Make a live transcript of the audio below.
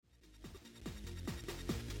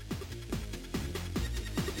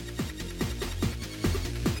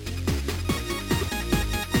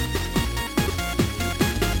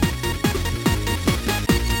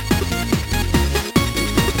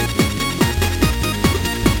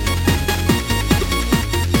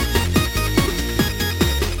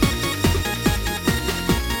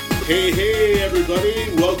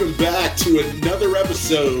everybody. Welcome back to another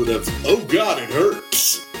episode of Oh God, It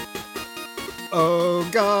Hurts. Oh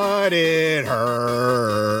God, it hurts.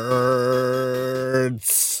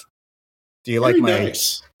 Do you like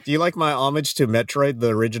nice. Do you like my homage to Metroid, the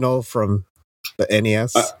original from the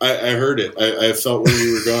NES? I heard it. I felt where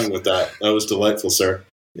you were going with that. That was delightful, sir.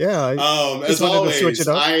 Yeah. As always,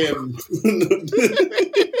 I am.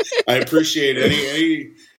 I appreciate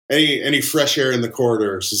any fresh air in the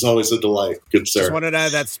corridors. Is always a delight. Good sir. Just wanted to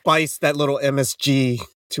add that spice, that little MSG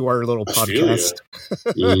to our little podcast.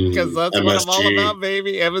 Because that's MSG. what I'm all about,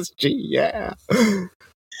 baby. MSG, yeah.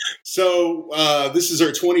 So this is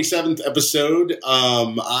our 27th episode.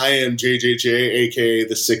 I am JJJ, aka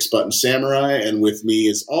the Six Button Samurai, and with me,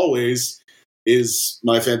 as always, is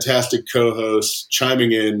my fantastic co-host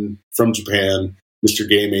chiming in from Japan, Mr.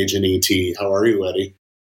 Game Agent ET. How are you, Eddie?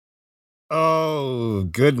 Oh,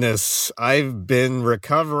 goodness. I've been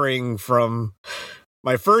recovering from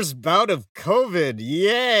my first bout of COVID.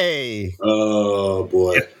 Yay! Oh,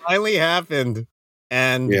 boy. It finally happened.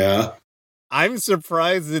 And yeah. I'm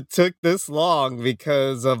surprised it took this long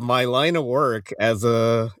because of my line of work as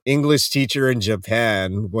a English teacher in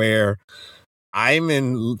Japan, where I'm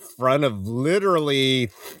in front of literally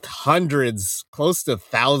hundreds, close to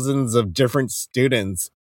thousands of different students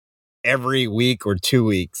every week or 2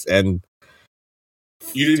 weeks. And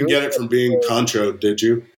you didn't get it from being conchoed, did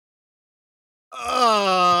you?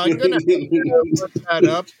 I'm going to look that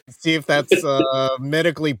up, see if that's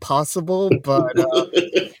medically possible, but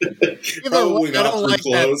probably not for like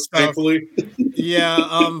clothes, thankfully.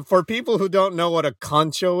 Yeah, for people who don't know what a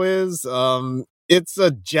concho is, it's a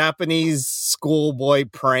Japanese schoolboy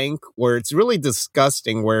prank where it's really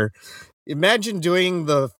disgusting, where imagine doing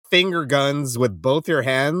the finger guns with both your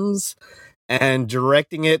hands and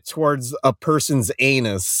directing it towards a person's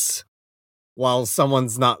anus while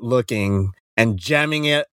someone's not looking and jamming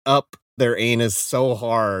it up their anus so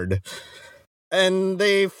hard. And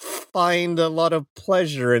they find a lot of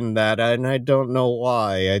pleasure in that, and I don't know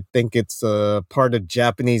why. I think it's a part of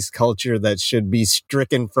Japanese culture that should be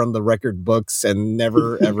stricken from the record books and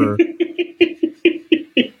never, ever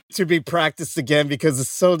to be practiced again, because it's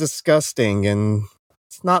so disgusting and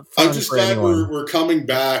it's not fun. I'm just glad we're coming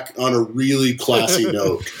back on a really classy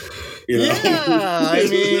note. You know? Yeah, I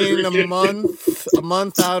mean, a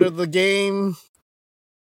month out of the game.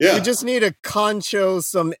 Yeah. We just need to concho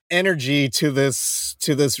some energy to this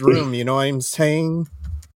room, you know what I'm saying?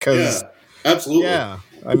 Yeah, absolutely. Yeah,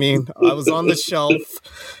 I mean, I was on the shelf.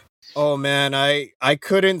 Oh man, I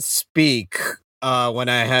couldn't speak when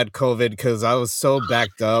I had COVID because I was so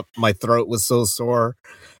backed up. My throat was so sore.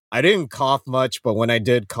 I didn't cough much, but when I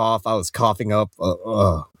did cough, I was coughing up.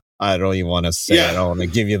 I don't even want to say. I don't want to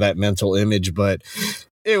give you that mental image, but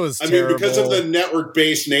it was terrible. I mean, because of the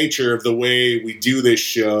network-based nature of the way we do this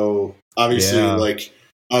show, obviously, like,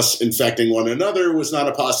 us infecting one another was not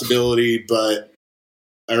a possibility, but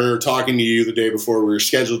I remember talking to you the day before we were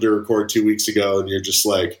scheduled to record 2 weeks ago, and you're just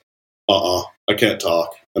like, I can't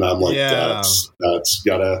talk. And I'm like, that's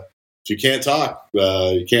gotta, if you can't talk,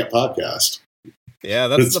 you can't podcast. Yeah,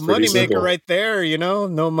 that's the moneymaker right there, you know?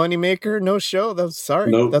 No moneymaker, no show. That's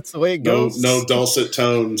the way it goes. No dulcet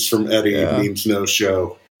tones from Eddie means no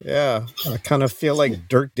show. Yeah, I kind of feel like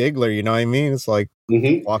Dirk Diggler, you know what I mean? It's like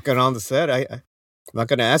walking on the set. I'm not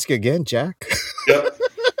going to ask you again, Jack. Yep.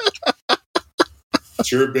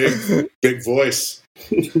 It's your big voice.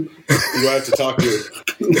 Who do I have to talk to?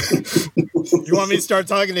 You want me to start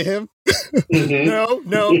talking to him?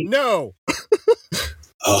 No.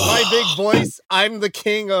 My big voice, I'm the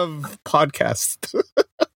king of podcasts.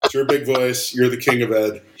 It's your big voice. You're the king of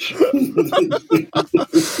Ed.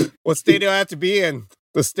 What state do I have to be in?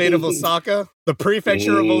 The state of Osaka? The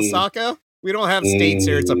prefecture of Osaka? We don't have states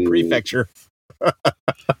here. It's a prefecture.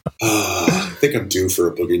 I think I'm due for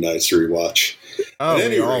a Boogie Nights rewatch. Oh,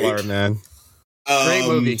 we all are, man. Great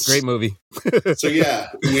movie. So yeah,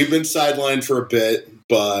 we've been sidelined for a bit,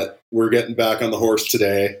 but we're getting back on the horse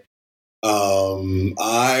today.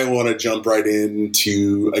 I want to jump right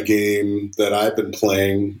into a game that I've been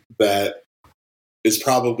playing that is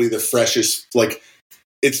probably the freshest. Like,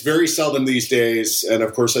 it's very seldom these days, and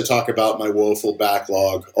of course I talk about my woeful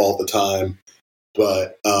backlog all the time,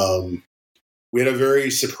 but we had a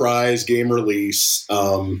very surprise game release.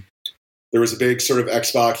 There was a big sort of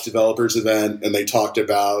Xbox developers event, and they talked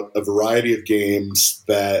about a variety of games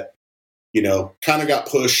that, you know, kind of got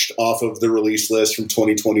pushed off of the release list from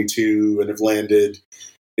 2022 and have landed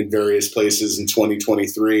in various places in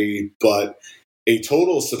 2023. But a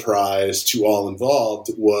total surprise to all involved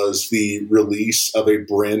was the release of a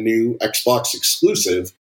brand new Xbox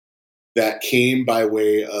exclusive that came by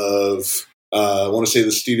way of I want to say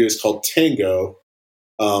the studio is called Tango.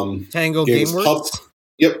 Tango Gameworks?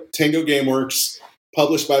 Yep, Tango Gameworks,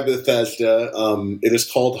 published by Bethesda. It is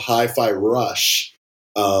called Hi-Fi Rush.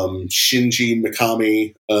 Shinji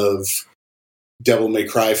Mikami of Devil May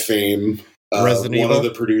Cry fame, one of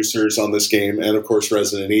the producers on this game, and of course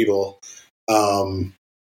Resident Evil.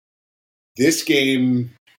 This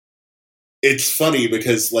game, it's funny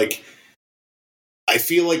because like I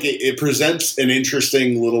feel like it presents an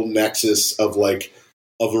interesting little nexus of like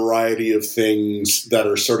a variety of things that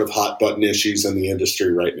are sort of hot button issues in the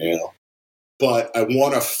industry right now. But I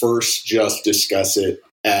want to first just discuss it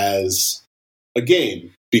as a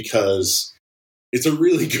game because it's a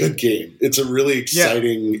really good game. It's a really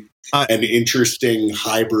exciting and interesting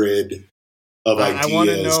hybrid of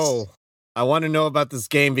ideas. I want to know about this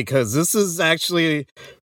game because this is actually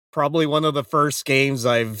probably one of the first games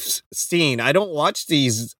I've seen. I don't watch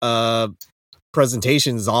these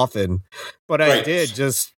presentations often, but I did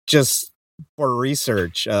just for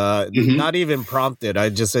research, not even prompted. I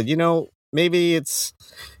just said, maybe it's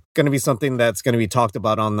going to be something that's going to be talked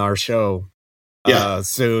about on our show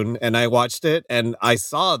soon. And I watched it and I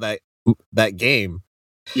saw that game.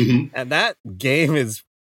 And that game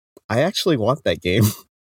I actually want that game.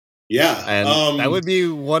 Yeah. And that would be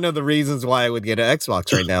one of the reasons why I would get an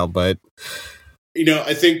Xbox right now. But,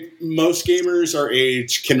 I think most gamers our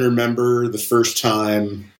age can remember the first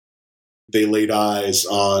time they laid eyes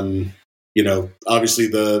on, obviously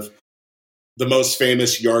the most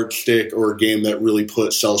famous yardstick or game that really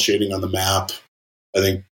put cell shading on the map. I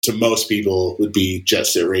think to most people would be Jet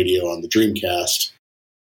Set Radio on the Dreamcast.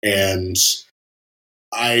 And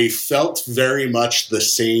I felt very much the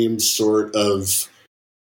same sort of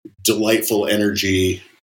delightful energy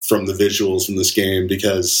from the visuals in this game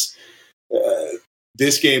because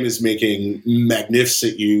this game is making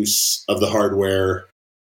magnificent use of the hardware.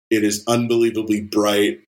 It is unbelievably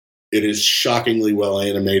bright. It is shockingly well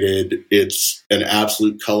animated. It's an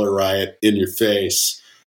absolute color riot in your face.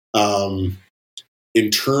 In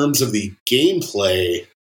terms of the gameplay,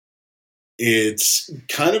 it's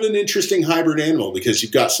kind of an interesting hybrid animal because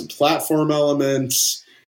you've got some platform elements,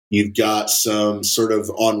 you've got some sort of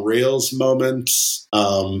on rails moments,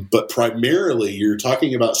 but primarily you're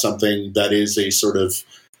talking about something that is a sort of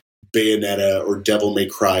Bayonetta or Devil May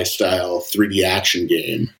Cry style 3D action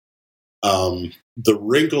game. The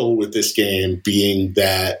wrinkle with this game being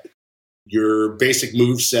that your basic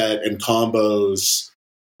moveset and combos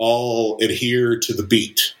all adhere to the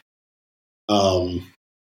beat.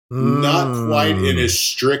 Not quite in as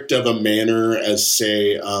strict of a manner as,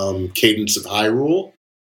 say, Cadence of Hyrule.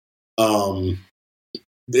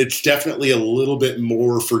 It's definitely a little bit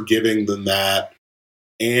more forgiving than that.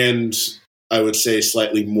 And I would say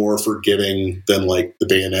slightly more forgiving than like the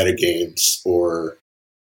Bayonetta games or,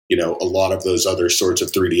 a lot of those other sorts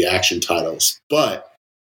of 3D action titles. But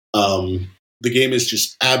the game is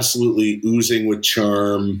just absolutely oozing with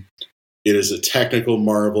charm. It is a technical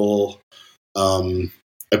marvel.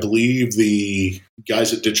 I believe the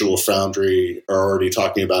guys at Digital Foundry are already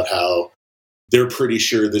talking about how they're pretty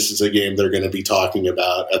sure this is a game they're going to be talking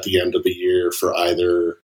about at the end of the year for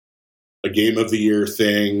either a Game of the Year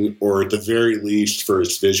thing or at the very least for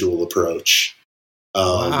its visual approach.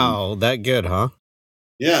 Wow, that good, huh?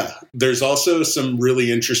 Yeah. There's also some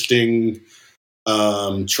really interesting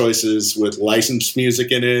choices with licensed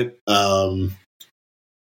music in it. Oh,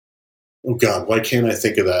 God, why can't I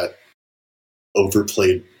think of that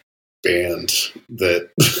overplayed band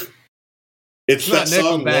that... It's not that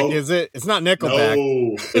song, Nickelback, is it? It's not Nickelback.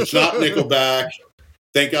 No, it's not Nickelback.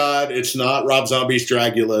 Thank God it's not Rob Zombie's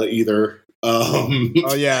Dragula either. Oh,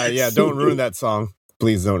 yeah. Don't ruin that song.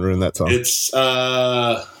 Please don't ruin that song. It's,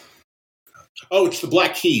 it's the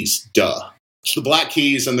Black Keys. Duh. It's the Black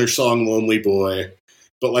Keys and their song Lonely Boy.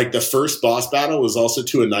 But, like, the first boss battle was also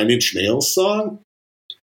to a Nine Inch Nails song.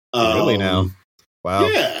 Really now? Wow.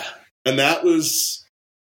 Yeah. And that was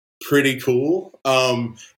pretty cool.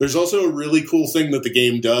 There's also a really cool thing that the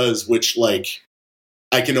game does, which, like,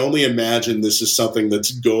 I can only imagine this is something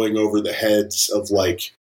that's going over the heads of,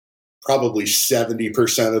 like, probably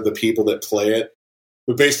 70% of the people that play it.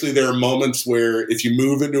 But basically, there are moments where if you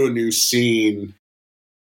move into a new scene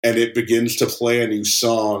and it begins to play a new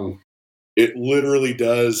song, it literally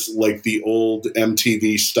does like the old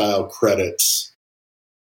MTV style credits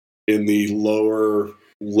in the lower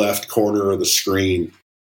left corner of the screen,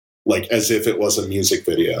 like as if it was a music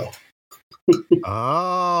video.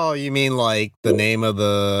 Oh, you mean like the name of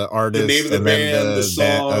the artist, the name of the band, the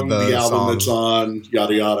song, the album song. That's on,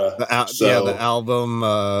 yada yada. The album,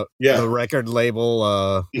 the record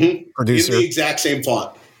label, producer, in the exact same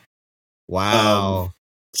font. Wow.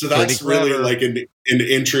 So that's really like an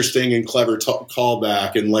interesting and clever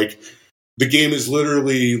callback. And like the game is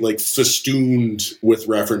literally like festooned with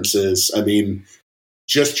references. I mean,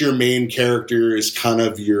 just your main character is kind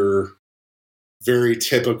of your very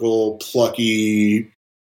typical plucky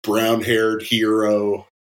brown-haired hero.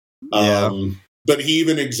 But he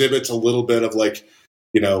even exhibits a little bit of like,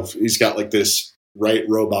 he's got like this right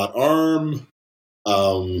robot arm,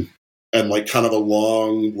 and like kind of a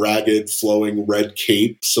long, ragged, flowing red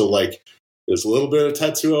cape. So like there's a little bit of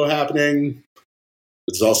Tetsuo happening.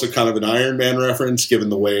 It's also kind of an Iron Man reference, given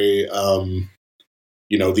the way,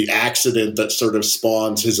 the accident that sort of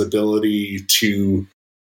spawns his ability to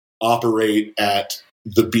operate at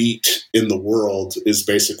the beat in the world is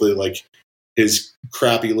basically like his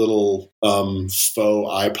crappy little faux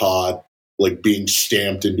iPod like being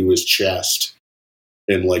stamped into his chest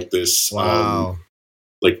in like this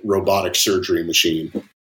like robotic surgery machine.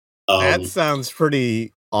 That sounds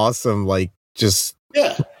pretty awesome. Like just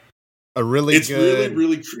a really it's good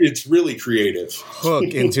it's really creative hook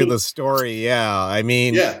into the story. Yeah, I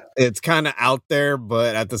mean, it's kind of out there,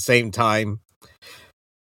 but at the same time,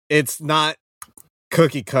 it's not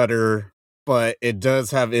cookie cutter, but it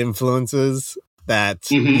does have influences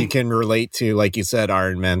that you can relate to. Like you said,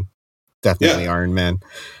 Iron Man, definitely Iron Man.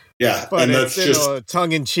 Yeah, but and it's in a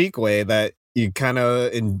tongue-in-cheek way that you kind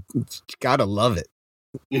of gotta love it.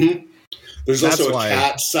 Mm-hmm. There's also a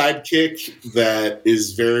cat sidekick that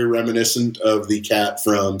is very reminiscent of the cat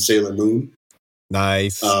from Sailor Moon.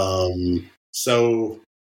 Nice. So,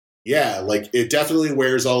 yeah, like it definitely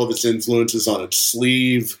wears all of its influences on its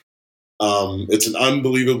sleeve. It's an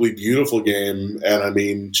unbelievably beautiful game, and I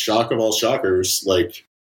mean, shock of all shockers, like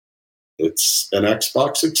it's an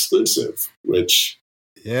Xbox exclusive, which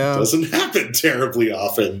doesn't happen terribly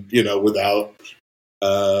often, without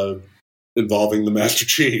involving the Master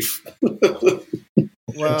Chief.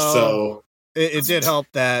 Well, so it did help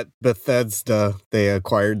that Bethesda, they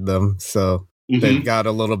acquired them, so they've got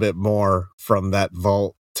a little bit more from that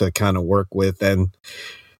vault to kind of work with. And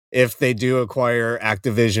if they do acquire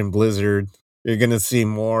Activision Blizzard, you're going to see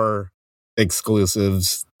more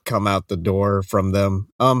exclusives come out the door from them.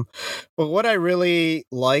 But what I really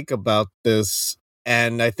like about this,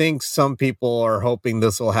 and I think some people are hoping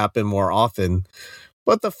this will happen more often,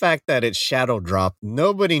 but the fact that it's shadow dropped,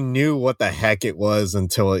 nobody knew what the heck it was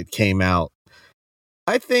until it came out.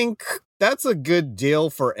 I think that's a good deal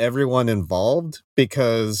for everyone involved,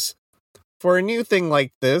 because for a new thing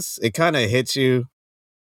like this, it kind of hits you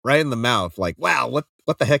right in the mouth. Like, wow, what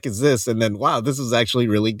the heck is this? And then, wow, this is actually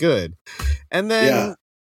really good. And then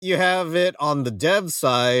you have it on the dev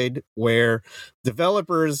side where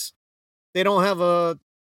developers, they don't have a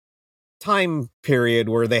time period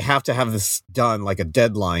where they have to have this done, like a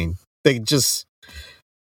deadline. They just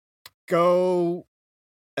go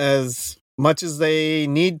as much as they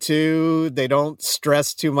need to. They don't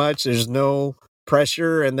stress too much. There's no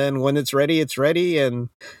pressure. And then when it's ready, it's ready. And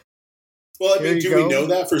well, I mean, do we know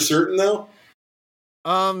that for certain though?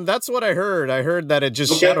 That's what I heard. I heard that it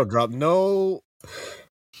just shadow dropped. No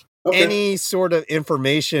any sort of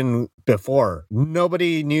information before.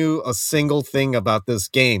 Nobody knew a single thing about this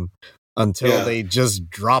game until they just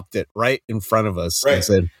dropped it right in front of us and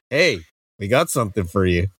said, hey, we got something for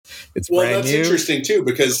you. It's brand new. That's interesting too,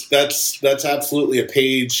 because that's absolutely a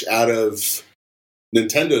page out of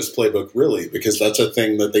Nintendo's playbook, really, because that's a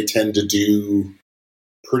thing that they tend to do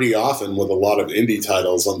pretty often with a lot of indie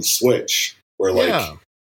titles on the Switch, where like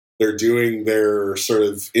they're doing their sort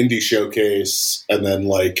of indie showcase, and then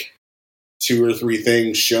like 2 or 3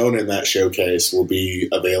 things shown in that showcase will be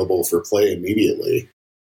available for play immediately.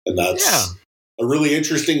 And that's a really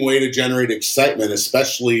interesting way to generate excitement,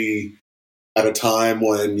 especially at a time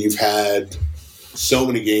when you've had so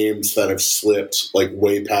many games that have slipped like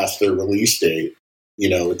way past their release date.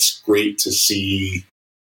 It's great to see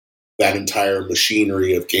that entire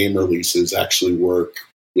machinery of game releases actually work,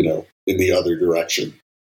 in the other direction.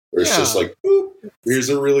 Where it's just like, boop, here's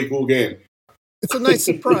a really cool game. It's a nice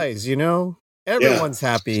surprise, Everyone's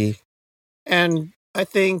happy. And I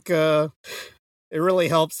think it really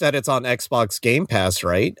helps that it's on Xbox Game Pass,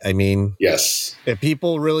 right? I mean, yes. If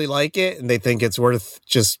people really like it and they think it's worth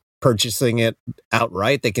just purchasing it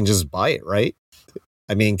outright, they can just buy it, right?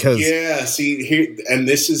 I mean, because see here, and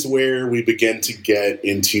this is where we begin to get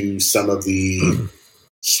into some of the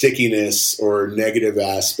stickiness or negative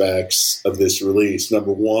aspects of this release.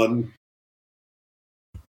 Number one,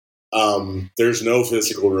 there's no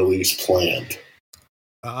physical release planned.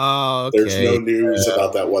 Oh, okay. There's no news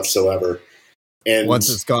about that whatsoever. And once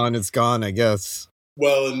it's gone, I guess.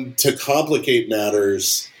 Well, and to complicate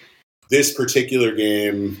matters, this particular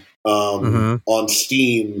game on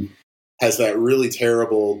Steam has that really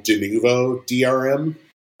terrible Denuvo DRM.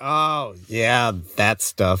 Oh, yeah, that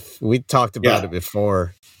stuff. We talked about it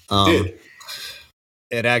before. Did.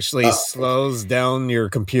 It actually slows down your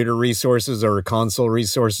computer resources or console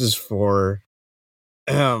resources for,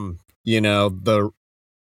 the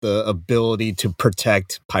ability to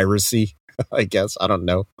protect piracy. I guess, I don't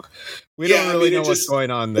know. We don't really know what's going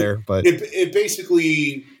on there, but it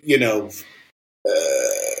basically,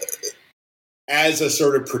 as a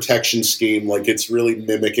sort of protection scheme, like it's really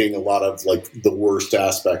mimicking a lot of like the worst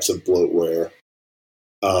aspects of bloatware.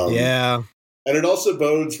 Yeah. And it also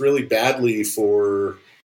bodes really badly for,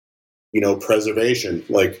 preservation.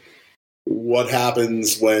 Like, what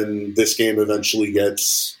happens when this game eventually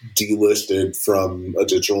gets delisted from a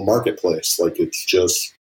digital marketplace? Like, it's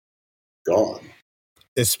just gone.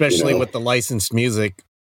 Especially with the licensed music.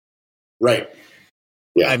 Right.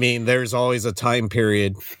 Yeah. I mean, there's always a time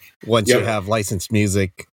period once you have licensed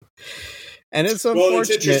music. And it's unfortunate. Well,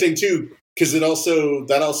 it's interesting, too, because that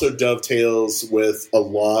also dovetails with a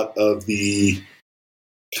lot of the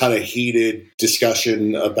kind of heated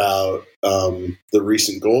discussion about the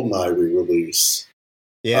recent GoldenEye re-release.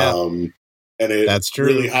 Yeah. And that's true.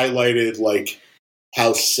 Really highlighted like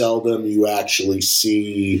how seldom you actually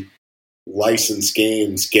see licensed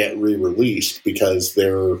games get re-released because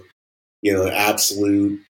they're, an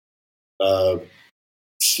absolute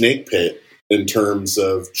snake pit in terms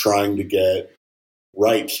of trying to get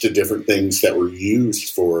rights to different things that were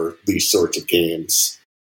used for these sorts of games.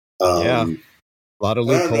 A lot of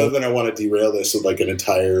loopholes. I don't know that I want to derail this with like an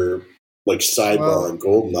entire like sidebar on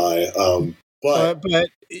GoldenEye. But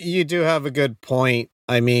you do have a good point.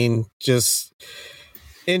 I mean, just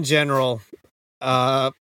in general,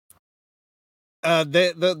 the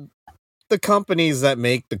companies that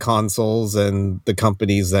make the consoles and the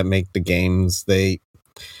companies that make the games,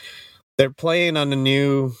 they're playing on a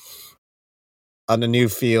new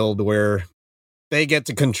field where they get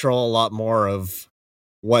to control a lot more of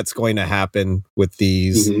what's going to happen with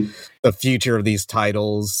these, the future of these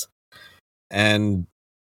titles. And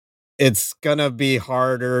it's gonna be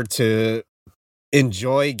harder to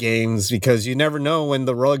enjoy games because you never know when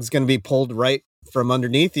the rug's gonna be pulled right from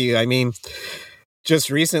underneath you. I mean, just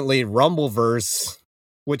recently, Rumbleverse,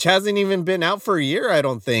 which hasn't even been out for a year, I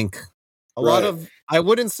don't think. I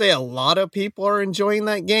wouldn't say a lot of people are enjoying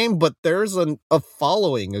that game, but there's a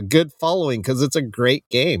following, a good following, because it's a great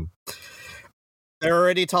game. They're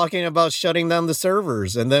already talking about shutting down the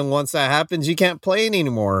servers, and then once that happens, you can't play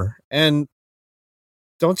anymore. And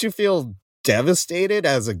don't you feel devastated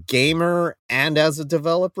as a gamer and as a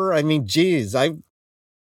developer? I mean, geez, I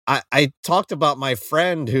talked about my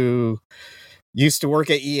friend who used to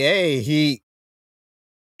work at EA.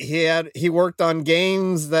 He worked on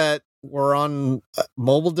games that were on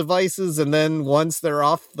mobile devices, and then once they're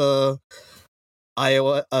off the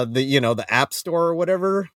iOS, the App Store or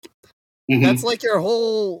whatever, that's like your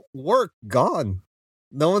whole work gone.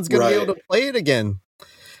 No one's gonna be able to play it again.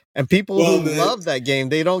 And people who love that game,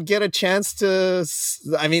 they don't get a chance to.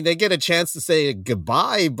 I mean, they get a chance to say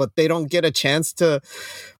goodbye, but they don't get a chance to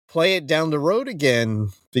play it down the road again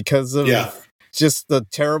because of just the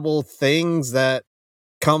terrible things that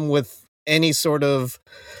come with any sort of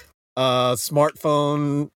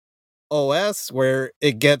smartphone OS, where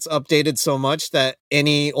it gets updated so much that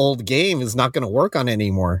any old game is not going to work on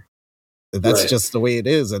anymore. That's just the way it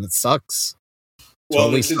is, and it sucks. Well,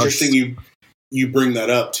 totally it's interesting you bring that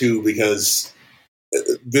up too, because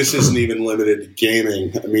this isn't even limited to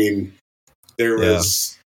gaming. I mean, there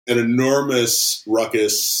was an enormous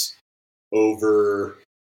ruckus over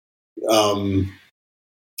kind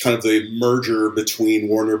of the merger between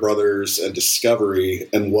Warner Brothers and Discovery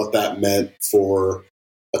and what that meant for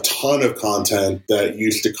a ton of content that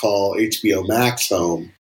used to call HBO Max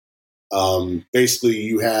home. Basically,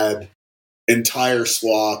 you had entire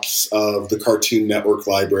swaths of the Cartoon Network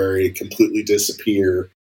library completely disappear.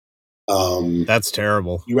 That's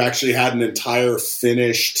terrible. You actually had an entire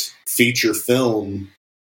finished feature film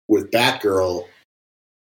with Batgirl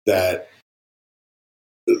that,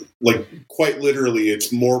 like, quite literally,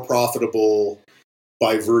 it's more profitable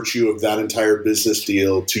by virtue of that entire business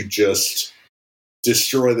deal to just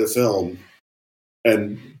destroy the film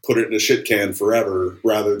and put it in a shit can forever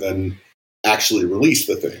rather than actually release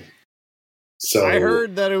the thing. So I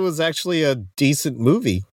heard that it was actually a decent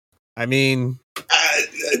movie. I mean,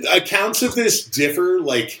 accounts of this differ.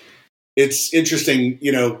 Like, it's interesting,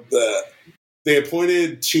 they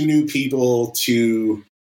appointed 2 new people to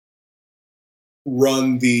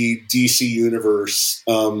run the DC universe.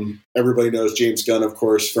 Everybody knows James Gunn, of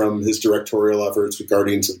course, from his directorial efforts with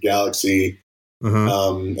Guardians of the Galaxy.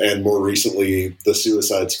 and more recently the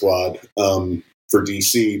Suicide Squad for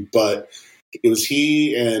DC. But it was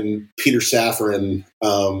he and Peter Safran.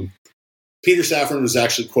 Peter Safran was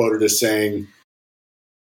actually quoted as saying,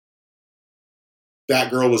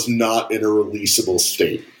 Batgirl was not in a releasable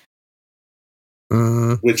state,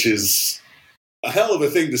 which is a hell of a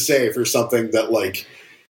thing to say for something that, like,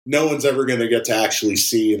 no one's ever going to get to actually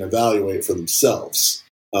see and evaluate for themselves,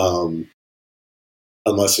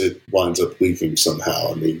 unless it winds up leaking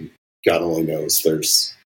somehow. I mean, God only knows.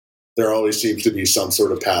 There always seems to be some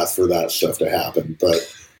sort of path for that stuff to happen, but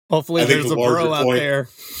hopefully there's a bro out there.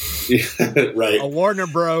 Yeah, right. A Warner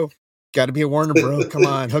bro. Got to be a Warner bro. Come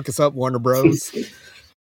on, hook us up, Warner Bros.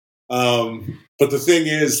 But the thing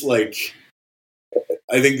is, like,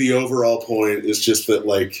 I think the overall point is just that,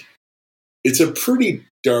 like, it's a pretty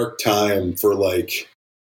dark time for, like,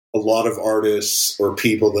 a lot of artists or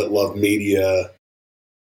people that love media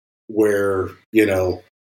where, you know,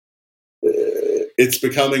 it's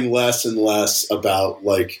becoming less and less about,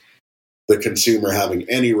 like, the consumer having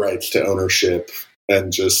any rights to ownership,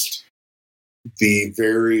 and just the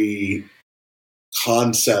very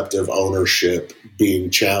concept of ownership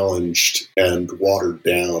being challenged and watered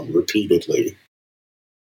down repeatedly.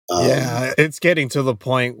 Yeah, it's getting to the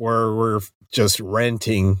point where we're just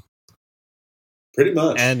renting, pretty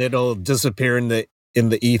much, and it'll disappear in the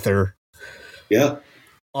ether. Yeah,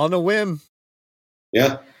 on a whim.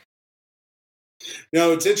 Yeah.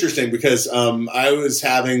 No, it's interesting because I was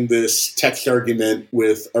having this text argument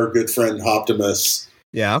with our good friend Optimus.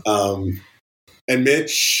 Yeah. And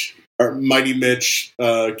Mitch, our Mighty Mitch,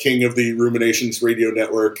 king of the Ruminations Radio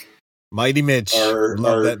Network. Mighty Mitch. Our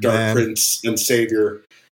Dark man. Prince and Savior.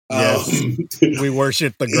 Yes. We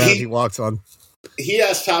worship the ground he walks on. He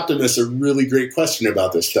asked Optimus a really great question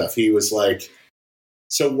about this stuff. He was like,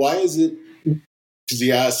 so why is it, because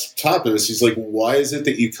he asked Optimus, he's like, why is it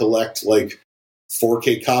that you collect like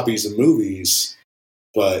 4K copies of movies,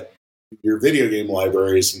 but your video game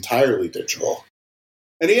library is entirely digital?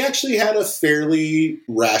 And he actually had a fairly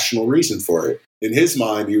rational reason for it. In his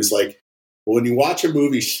mind, he was like, well, when you watch a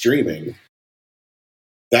movie streaming,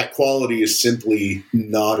 that quality is simply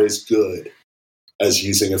not as good as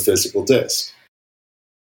using a physical disc.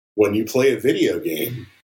 When you play a video game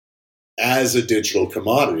as a digital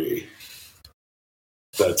commodity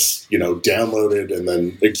that's, you know, downloaded and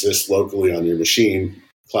then exists locally on your machine,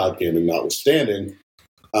 cloud gaming notwithstanding,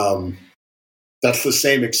 that's the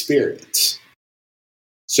same experience.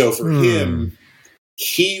 So for him,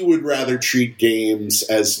 he would rather treat games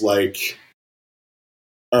as like,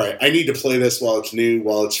 all right, I need to play this while it's new,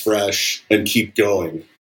 while it's fresh, and keep going.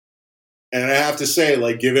 And I have to say,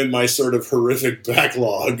 like, given my sort of horrific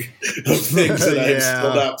backlog of things that I've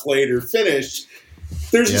still not played or finished,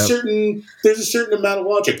 there's a certain amount of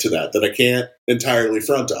logic to that I can't entirely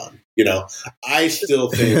front on. You know, I still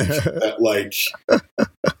think that, like,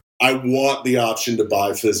 I want the option to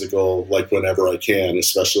buy physical, like, whenever I can,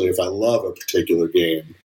 especially if I love a particular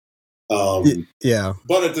game.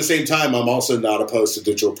 But at the same time, I'm also not opposed to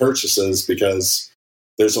digital purchases because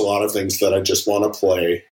there's a lot of things that I just want to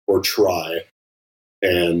play or try.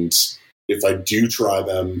 And if I do try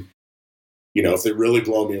them, you know, if they really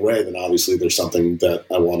blow me away, then obviously there's something that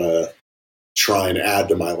I want to try and add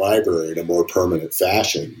to my library in a more permanent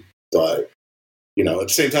fashion. But, you know, at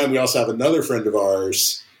the same time, we also have another friend of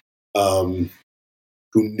ours who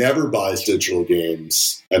never buys digital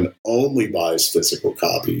games and only buys physical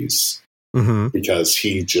copies because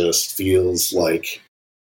he just feels like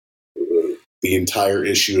the entire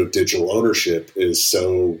issue of digital ownership is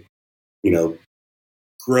so, you know,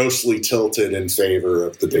 grossly tilted in favor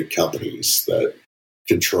of the big companies that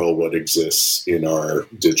control what exists in our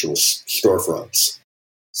digital storefronts.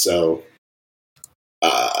 So,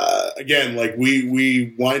 again, like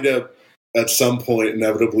we wind up at some point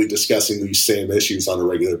inevitably discussing these same issues on a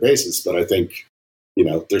regular basis. But I think, you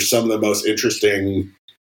know, there's some of the most interesting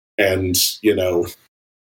and, you know,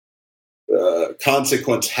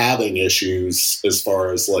 consequence having issues as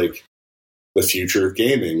far as like the future of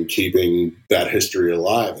gaming, keeping that history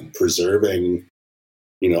alive and preserving,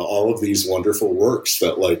 you know, all of these wonderful works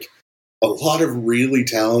that like a lot of really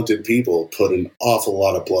talented people put an awful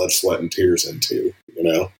lot of blood, sweat, and tears into, you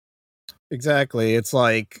know? Exactly. It's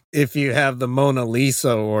like if you have the Mona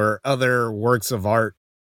Lisa or other works of art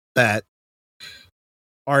that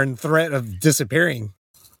are in threat of disappearing.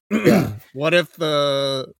 What if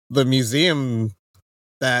the museum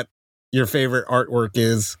that your favorite artwork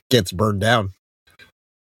is gets burned down?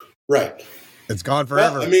 Right. It's gone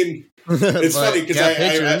forever. Well, I mean, it's funny because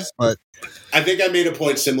I think I made a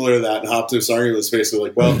point similar to that, and Optimus' argument was basically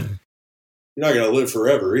like, well, you're not going to live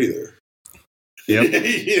forever either. Yep.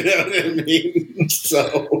 You know what I mean?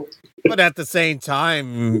 So, but at the same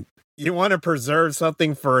time, you want to preserve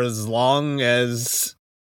something for as long as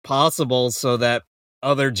possible so that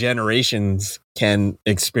other generations can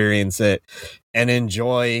experience it and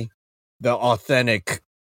enjoy the authentic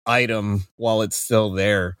item while it's still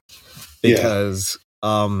there. Because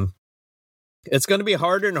it's going to be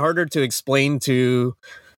harder and harder to explain to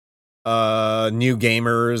new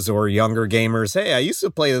gamers or younger gamers, hey, I used to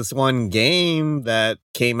play this one game that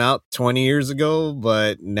came out 20 years ago,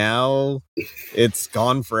 but now it's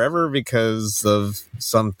gone forever because of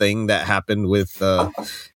something that happened with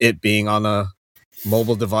it being on a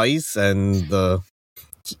mobile device, and the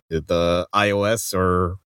iOS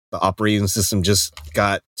or the operating system just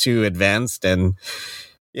got too advanced, and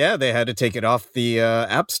they had to take it off the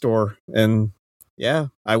App Store. And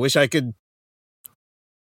I wish I could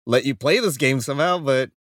let you play this game somehow, but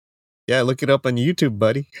look it up on YouTube,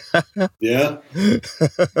 buddy. Yeah.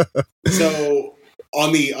 So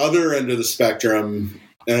on the other end of the spectrum,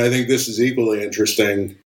 and I think this is equally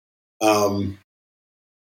interesting, modding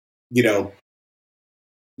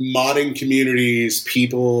communities,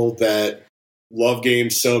 people that love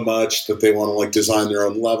games so much that they want to like design their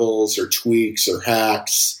own levels or tweaks or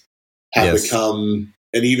hacks have become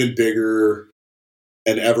an even bigger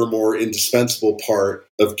and ever more indispensable part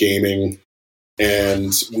of gaming.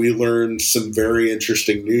 And we learned some very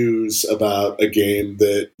interesting news about a game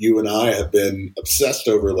that you and I have been obsessed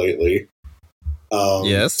over lately.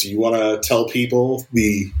 Yes. Do you want to tell people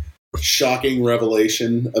the shocking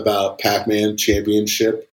revelation about Pac-Man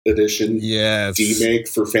Championship Edition demake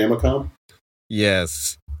for Famicom?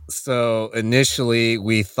 Yes. So initially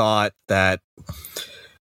we thought that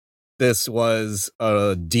this was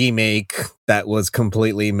a demake that was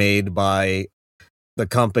completely made by the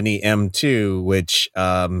company M2, which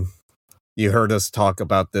you heard us talk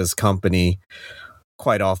about this company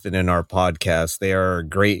quite often in our podcast. They are a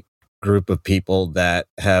great group of people that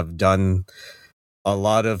have done a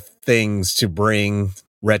lot of things to bring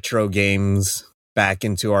retro games back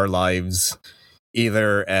into our lives,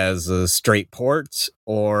 either as a straight port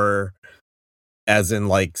or as in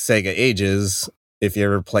like Sega Ages. If you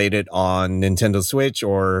ever played it on Nintendo Switch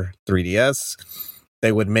or 3DS,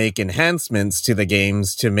 they would make enhancements to the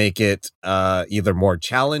games to make it either more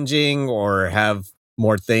challenging or have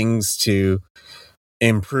more things to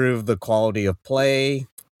improve the quality of play,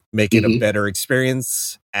 make it a better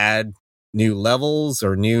experience, add new levels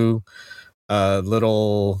or new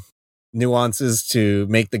little nuances to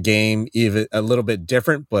make the game even a little bit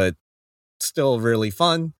different, but still really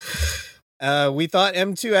fun. We thought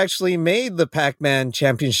M2 actually made the Pac-Man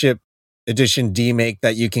Championship Edition demake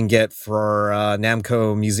that you can get for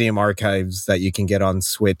Namco Museum Archives that you can get on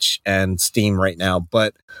Switch and Steam right now.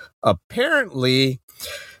 But apparently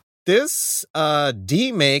this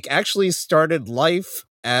demake actually started life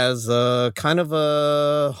as a kind of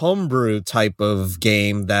a homebrew type of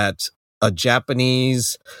game that a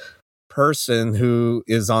Japanese person who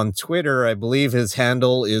is on Twitter, I believe his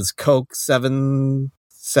handle is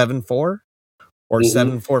Coke774 or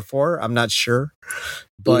 744. I'm not sure.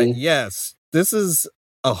 But yes, this is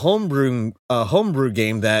a homebrew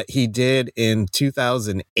game that he did in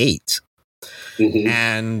 2008.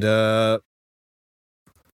 And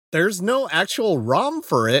there's no actual ROM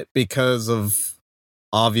for it because of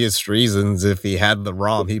obvious reasons. If he had the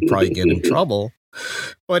ROM, he'd probably get in trouble.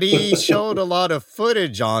 But he showed a lot of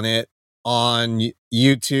footage on it on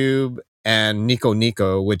YouTube and Nico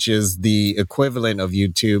Nico, which is the equivalent of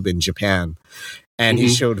YouTube in Japan. And he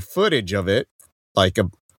showed footage of it, like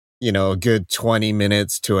a good 20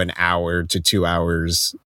 minutes to an hour to 2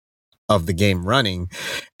 hours of the game running.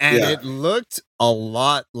 And it looked a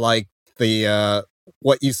lot like the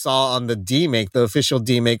what you saw on the demake, the official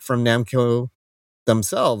demake from Namco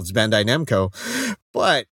themselves, Bandai Namco.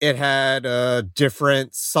 But it had a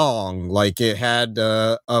different song, like it had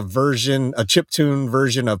a chiptune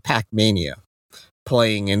version of Pac-Mania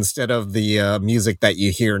playing instead of the music that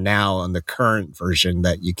you hear now on the current version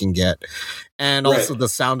that you can get. And also the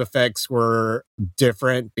sound effects were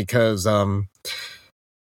different because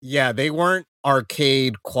they weren't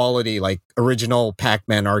arcade quality like original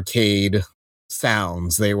Pac-Man arcade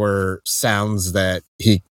sounds. They were sounds that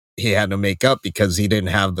he had to make up because he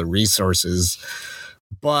didn't have the resources.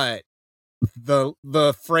 But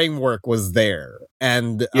the framework was there.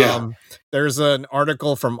 And there's an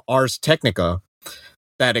article from Ars Technica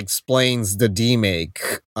that explains the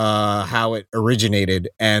demake, how it originated.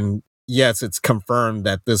 And yes, it's confirmed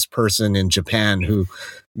that this person in Japan who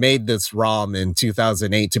made this ROM in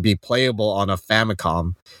 2008 to be playable on a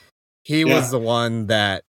Famicom, he was the one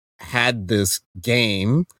that had this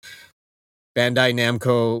game Bandai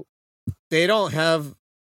Namco, they don't have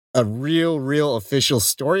a real official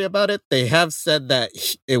story about it. They have said that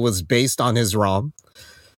it was based on his ROM,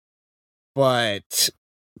 but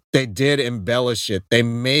they did embellish it. They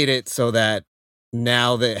made it so that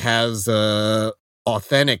now that it has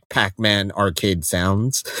authentic Pac-Man arcade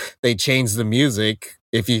sounds. They changed the music.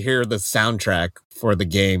 If you hear the soundtrack for the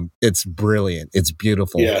game, it's brilliant. It's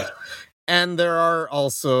beautiful. Yeah. And there are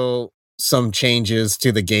also some changes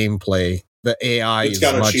to the gameplay. The AI It's is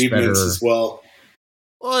got much achievements better as well.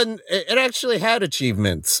 Well, and it actually had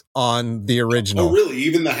achievements on the original. Oh, really?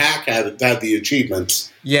 Even the hack had the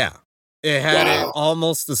achievements. Yeah, it had it Wow.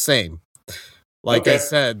 almost the same. Like I Okay.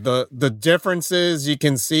 said, the differences you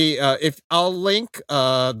can see. If I'll link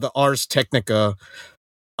the Ars Technica,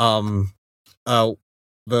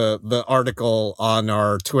 the article on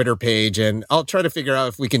our Twitter page, and I'll try to figure out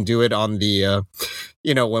if we can do it on the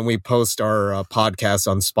when we post our podcast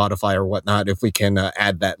on Spotify or whatnot, if we can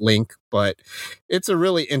add that link. But it's a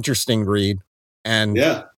really interesting read, and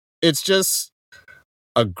Yeah. it's just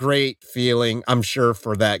a great feeling, I'm sure,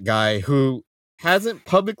 for that guy who hasn't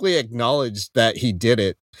publicly acknowledged that he did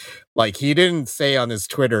it. Like, he didn't say on his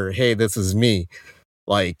Twitter, "Hey, this is me."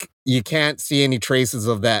 Like, you can't see any traces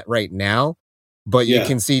of that right now, but you Yeah.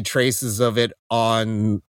 can see traces of it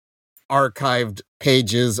on archived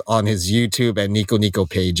pages on his YouTube and Nico Nico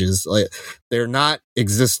pages. Like, they're not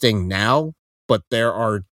existing now, but there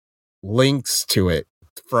are links to it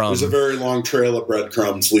from There's a very long trail of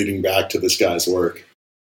breadcrumbs leading back to this guy's work.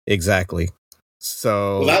 exactly.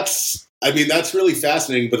 So Well, that's really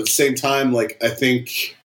fascinating, but at the same time, like, I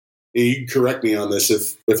think, you can correct me on this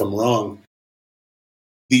if I'm wrong,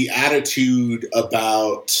 the attitude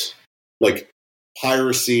about, like,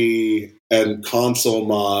 piracy and console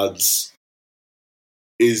mods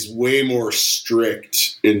is way more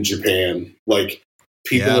strict in Japan. Like,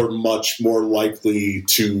 people are much more likely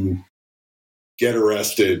to get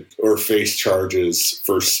arrested or face charges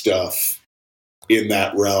for stuff in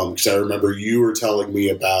that realm. Because I remember you were telling me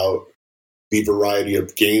about the variety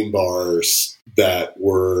of game bars that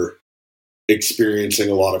were experiencing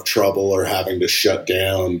a lot of trouble or having to shut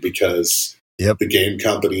down because the game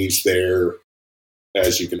companies there,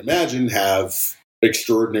 as you can imagine, have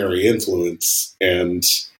extraordinary influence, and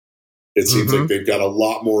it seems like they've got a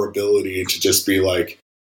lot more ability to just be like,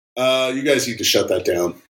 you guys need to shut that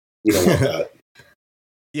down. We don't want that.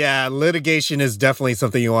 Yeah, litigation is definitely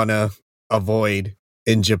something you want to avoid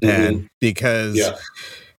in Japan because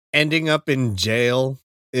ending up in jail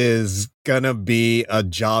is gonna be a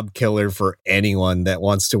job killer for anyone that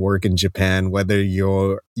wants to work in Japan, whether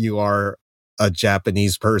you are a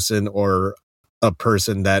Japanese person or a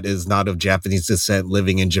person that is not of Japanese descent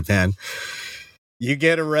living in Japan. You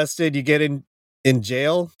get arrested, you get in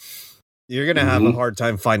jail, you're gonna have a hard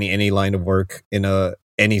time finding any line of work in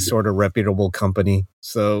any sort of reputable company.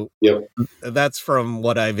 So that's from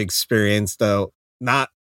what I've experienced, though not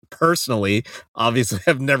personally. Obviously,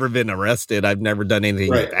 I've never been arrested. I've never done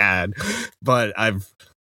anything bad, but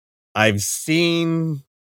I've seen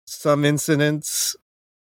some incidents.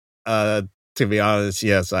 To be honest,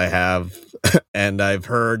 yes, I have. And I've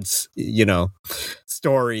heard,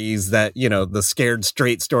 stories that, the scared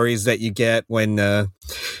straight stories that you get when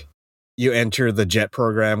you enter the JET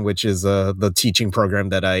program, which is the teaching program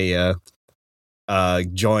that I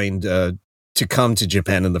joined to come to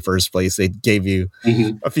Japan in the first place. They gave you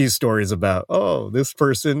a few stories about, this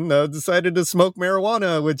person decided to smoke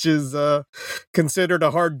marijuana, which is considered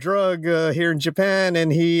a hard drug here in Japan,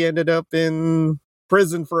 and he ended up in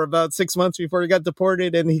prison for about 6 months before he got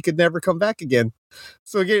deported, and he could never come back again.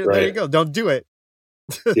 So there you go. Don't do it.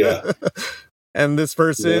 Yeah. And this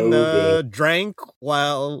person drank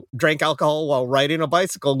alcohol while riding a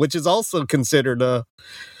bicycle, which is also considered a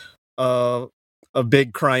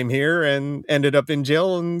big crime here, and ended up in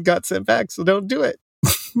jail and got sent back. So don't do it.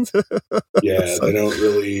 They don't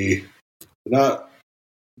really.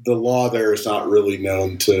 The law there is not really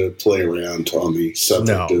known to play around on the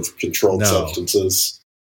subject of controlled substances.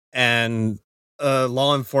 And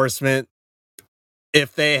law enforcement,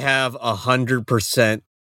 if they have 100%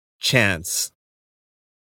 chance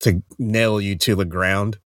to nail you to the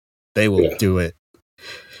ground, they will do it.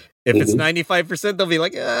 If it's 95%, they'll be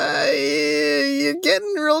like, you're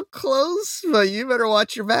getting real close, but you better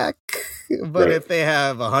watch your back. But if they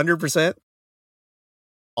have 100%,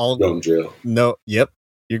 all go to jail.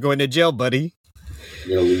 You're going to jail, buddy.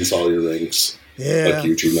 You're going to lose all your rings. Yeah. Like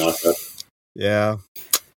Yuji Naka. Yeah.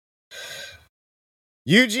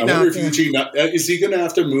 Yuji Naka. I wonder if Yuji Naka, is he going to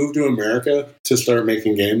have to move to America to start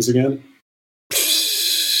making games again?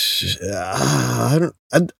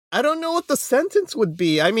 I don't know what the sentence would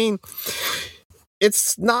be. I mean,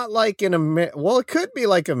 it's not like in America. Well, it could be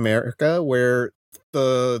like America, where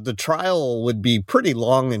the trial would be pretty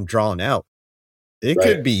long and drawn out. It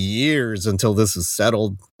could be years until this is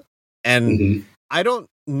settled, and I don't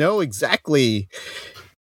know exactly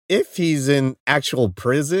if he's in actual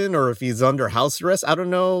prison or if he's under house arrest. I don't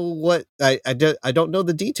know what I don't know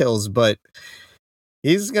the details, but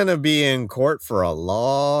he's gonna be in court for a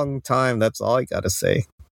long time. That's all I gotta say.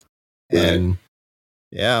 Right. And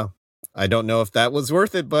yeah, I don't know if that was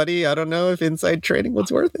worth it, buddy. I don't know if inside trading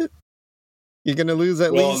was worth it. You're gonna lose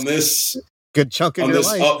at least on this good chunk of your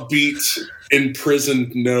life. On this upbeat,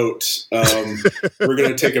 imprisoned note, we're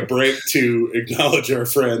gonna take a break to acknowledge our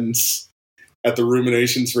friends at the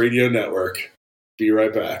Ruminations Radio Network. Be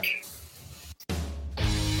right back.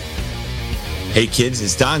 Hey kids,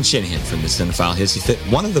 it's Don Shanahan from the Cinephile Hissy Fit,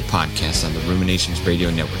 one of the podcasts on the Ruminations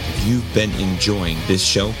Radio Network. If you've been enjoying this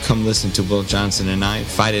show, come listen to Will Johnson and I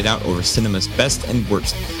fight it out over cinema's best and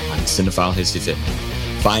worst on Cinephile Hissy Fit.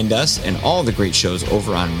 Find us and all the great shows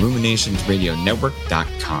over on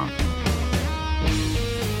RuminationsRadioNetwork.com.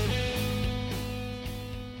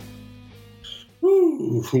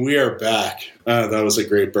 Woo, we are back. That was a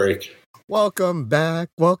great break. Welcome back,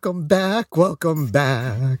 welcome back, welcome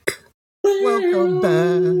back. Welcome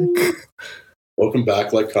back. Welcome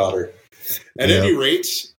back, like Cotter. At any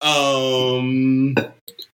rate,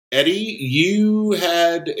 Eddie, you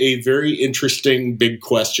had a very interesting big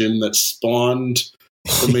question that spawned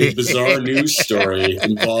from a bizarre news story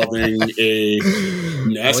involving a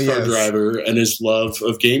NASCAR driver and his love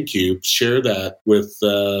of GameCube. Share that with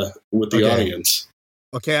the audience.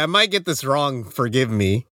 Okay, I might get this wrong. Forgive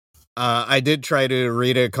me. I did try to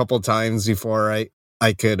read it a couple times before I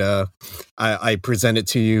could I present it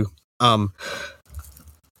to you,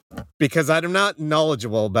 because I'm not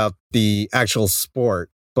knowledgeable about the actual sport,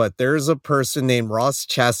 but there's a person named Ross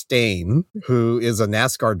Chastain who is a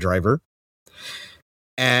NASCAR driver,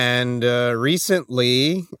 and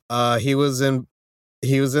recently he was in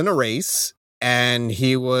a race and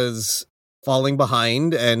he was falling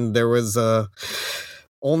behind, and there was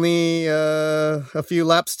only a few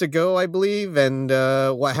laps to go, I believe, and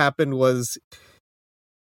what happened was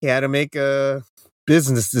he had to make a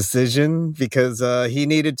business decision because he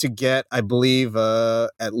needed to get, I believe,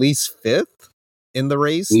 at least fifth in the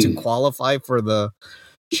race to qualify for the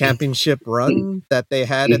championship run that they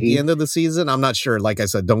had at the end of the season. I'm not sure. Like I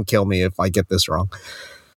said, don't kill me if I get this wrong.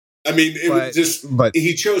 I mean,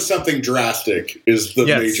 he chose something drastic is the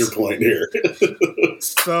major point here.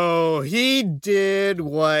 So he did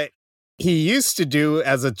what he used to do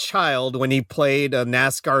as a child when he played a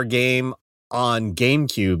NASCAR game on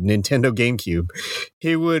Nintendo GameCube.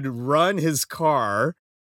 He would run his car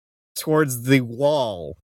towards the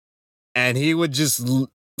wall and he would just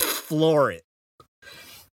floor it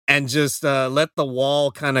and just let the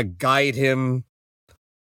wall kind of guide him.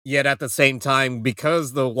 Yet at the same time,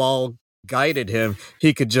 because the wall guided him,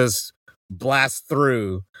 he could just blast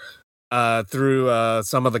through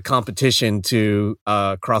some of the competition to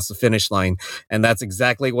cross the finish line. And that's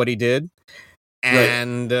exactly what he did.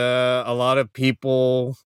 And a lot of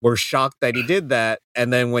people were shocked that he did that.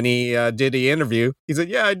 And then when he did the interview, he said,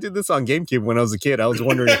 "Yeah, I did this on GameCube when I was a kid. I was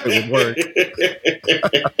wondering if it would work."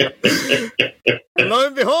 And lo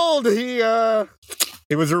and behold, he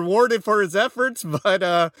was rewarded for his efforts.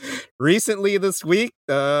 But recently this week,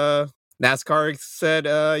 NASCAR said,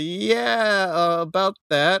 about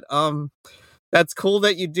that. That's cool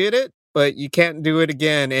that you did it, but you can't do it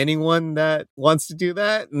again. Anyone that wants to do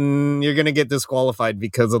that, you're going to get disqualified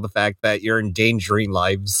because of the fact that you're endangering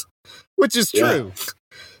lives, which is true. Yeah.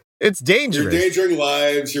 It's dangerous. You're endangering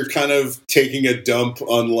lives. You're kind of taking a dump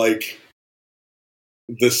on like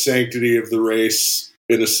the sanctity of the race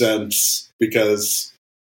in a sense, because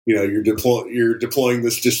you're deploying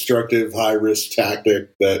this destructive high risk tactic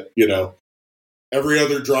that every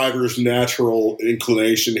other driver's natural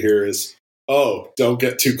inclination here is, oh, don't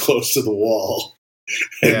get too close to the wall.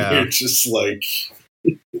 And you're just like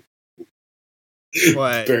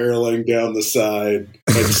barreling down the side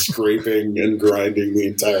and scraping and grinding the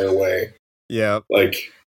entire way. Yeah.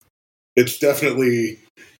 Like, it's definitely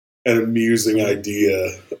an amusing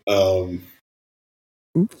idea.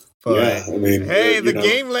 But, I mean, hey, the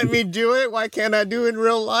game let me do it. Why can't I do it in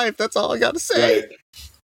real life? That's all I got to say. Right.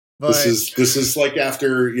 But this is like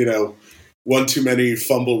after, one too many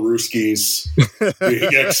fumble rooskies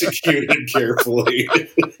being executed carefully.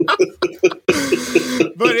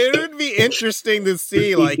 But it would be interesting to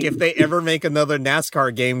see, like, if they ever make another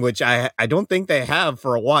NASCAR game, which I don't think they have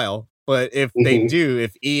for a while. But if they do,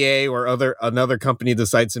 if EA or another company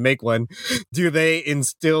decides to make one, do they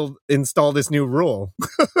install this new rule?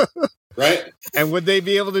 Right. And would they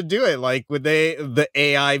be able to do it? Like, would the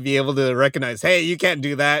AI be able to recognize, hey, you can't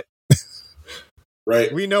do that?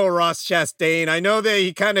 Right. We know Ross Chastain. I know that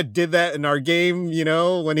he kind of did that in our game,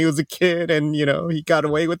 when he was a kid, and he got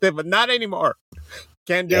away with it, but not anymore.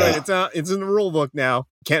 Can't do it. It's in the rule book now.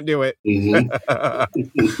 Can't do it.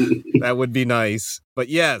 That would be nice. But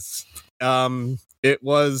yes, it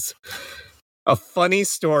was a funny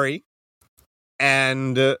story,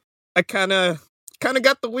 and I kind of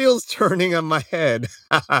got the wheels turning on my head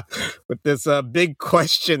with this big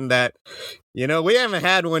question that we haven't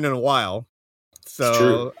had one in a while.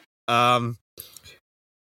 So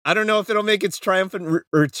I don't know if it'll make its triumphant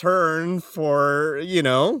return for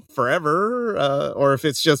forever, or if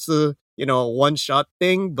it's just a one-shot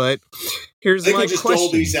thing. But here's my question: just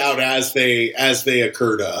dole these out as they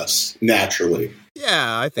occur to us naturally.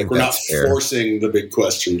 Yeah, I think we're not forcing the big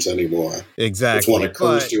questions anymore. Exactly. If one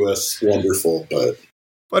occurs to us, wonderful.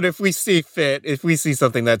 But if we see fit, if we see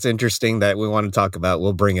something that's interesting that we want to talk about,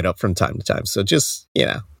 we'll bring it up from time to time. So just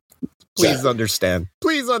please understand.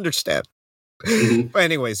 Please understand. But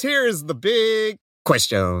anyways, here's the big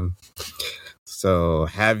question. So,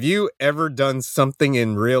 have you ever done something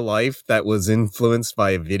in real life that was influenced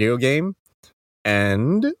by a video game?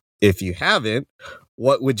 And if you haven't,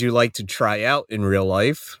 what would you like to try out in real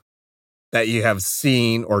life that you have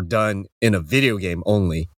seen or done in a video game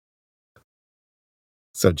only?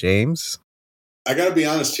 So, James? I got to be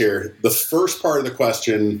honest here. The first part of the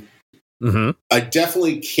question, I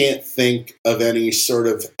definitely can't think of any sort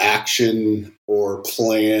of action or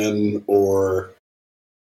plan or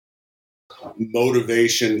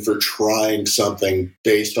motivation for trying something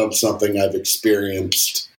based on something I've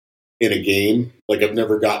experienced in a game. Like, I've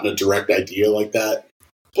never gotten a direct idea like that.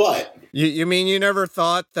 But you mean you never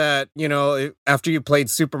thought that, after you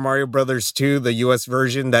played Super Mario Brothers 2, the US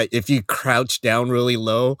version, that if you crouch down really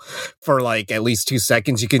low for like at least 2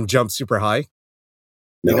 seconds, you can jump super high?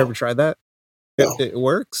 No. You never tried that? No. It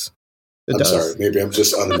works? I'm sorry. Maybe I'm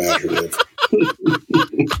just unimaginative.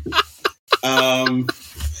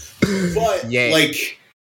 But, like,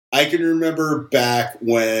 I can remember back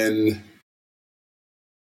when,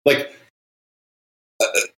 like,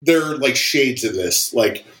 there are, like, shades of this.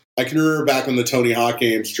 Like, I can remember back when the Tony Hawk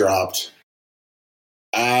games dropped.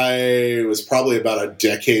 I was probably about a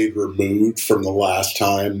decade removed from the last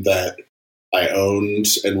time that I owned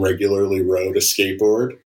and regularly rode a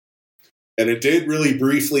skateboard. And it did really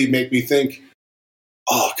briefly make me think,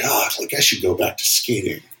 oh, God, like, I should go back to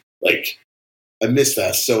skating. Like, I miss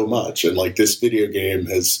that so much. And, like, this video game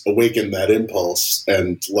has awakened that impulse.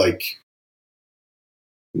 And, like,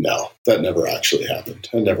 no, that never actually happened.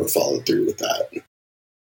 I never followed through with that.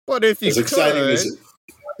 But if you could,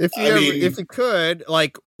 if you could,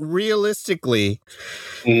 like, realistically,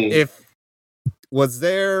 was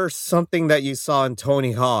there something that you saw in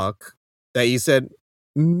Tony Hawk that you said,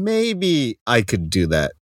 maybe I could do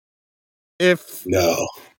that? No,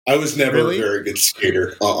 I was never a very good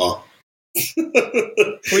skater.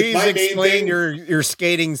 Please explain your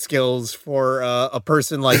skating skills for a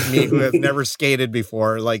person like me who has never skated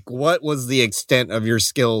before. Like, what was the extent of your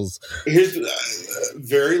skills? Here's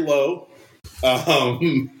very low.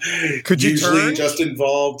 Could you usually turn? Just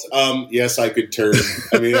involved. Yes, I could turn.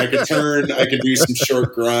 I mean, I could turn. I could do some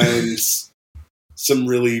short grinds, some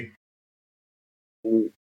really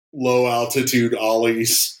low altitude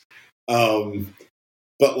ollies.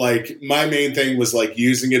 But, like, my main thing was, like,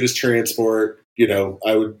 using it as transport.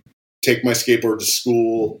 I would take my skateboard to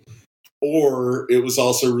school, or it was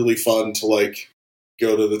also really fun to, like,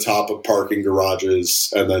 go to the top of parking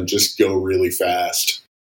garages and then just go really fast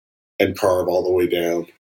and carve all the way down.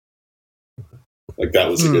 Like, that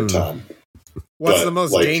was a good time. What's the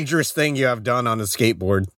most dangerous thing you have done on a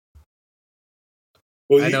skateboard?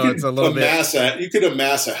 Well, you could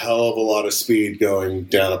amass a hell of a lot of speed going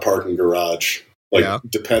down a parking garage. Like,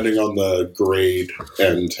 depending on the grade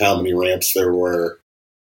and how many ramps there were,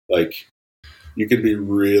 like, you could be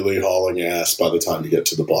really hauling ass by the time you get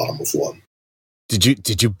to the bottom of one.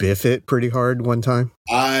 Did you biff it pretty hard one time?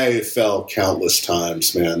 I fell countless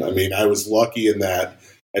times, man. I mean, I was lucky in that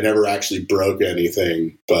I never actually broke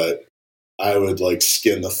anything, but I would, like,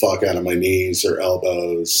 skin the fuck out of my knees or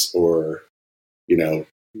elbows, or,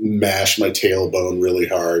 mash my tailbone really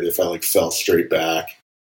hard if I, like, fell straight back.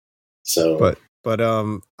 So, but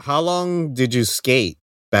how long did you skate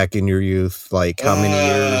back in your youth? Like, how many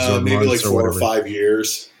years or maybe months, like 4 or 5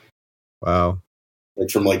 years. Wow. Like,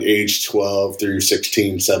 from, like, age 12 through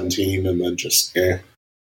 16, 17, and then just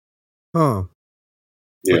Huh.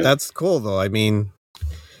 Yeah. But that's cool, though. I mean,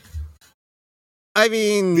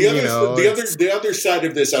 the other side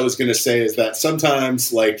of this I was going to say is that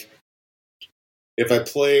sometimes, like, if I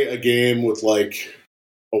play a game with like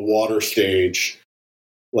a water stage,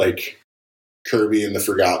 like Kirby and the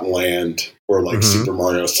Forgotten Land or like Super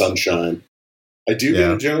Mario Sunshine, I do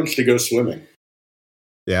get Jones to go swimming.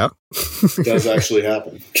 Yeah, it does actually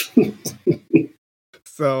happen.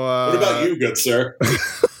 So, what about you, good sir?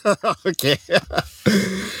 Okay,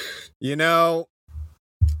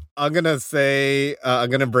 I'm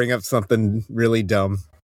gonna bring up something really dumb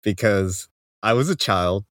because I was a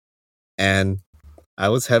child and I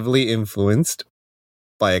was heavily influenced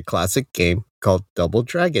by a classic game called Double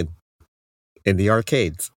Dragon in the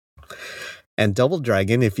arcades. And Double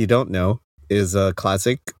Dragon, if you don't know, is a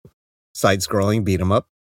classic side-scrolling beat-em-up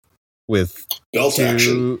with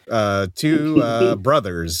two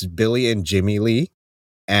brothers, Billy and Jimmy Lee.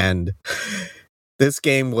 And this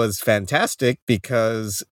game was fantastic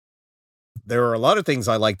because there were a lot of things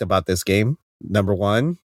I liked about this game. Number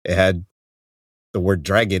one, it had the word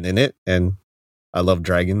dragon in it, and I love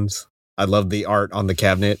dragons. I love the art on the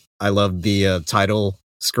cabinet. I love the title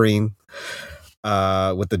screen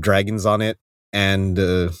with the dragons on it. And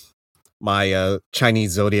my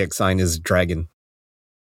Chinese zodiac sign is dragon.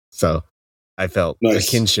 So I felt a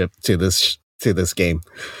kinship to this game.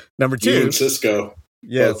 Number two, you and Cisco,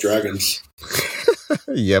 yes, both dragons.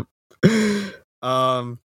 Yep.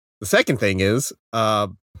 The second thing is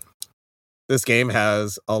this game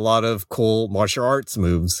has a lot of cool martial arts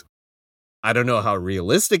moves. I don't know how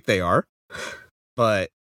realistic they are, but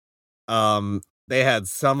they had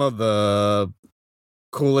some of the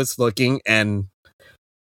coolest looking and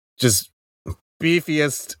just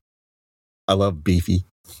beefiest. I love beefy.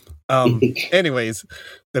 Anyways,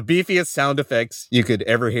 the beefiest sound effects you could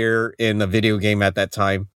ever hear in a video game at that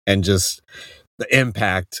time, and just the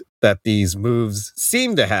impact that these moves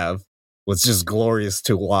seem to have was just glorious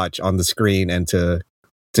to watch on the screen and to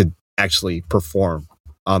actually perform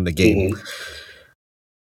on the game.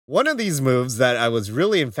 One of these moves that I was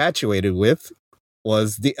really infatuated with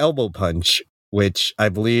was the elbow punch, which I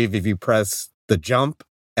believe if you press the jump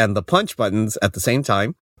and the punch buttons at the same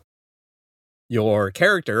time, your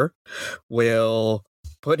character will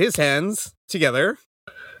put his hands together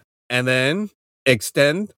and then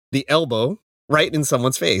extend the elbow right in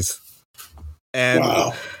someone's face. And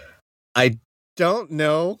wow. I don't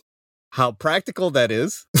know how practical that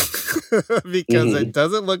is because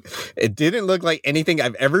it didn't look like anything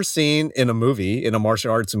I've ever seen in a movie, in a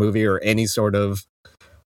martial arts movie, or any sort of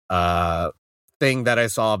thing that I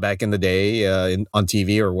saw back in the day on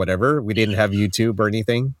TV or whatever. We didn't have YouTube or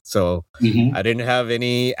anything, so I didn't have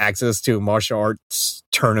any access to martial arts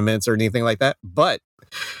tournaments or anything like that, but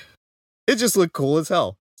it just looked cool as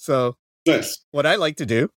hell. So what I like to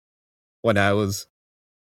do when I was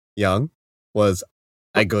young was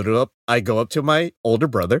I go up to my older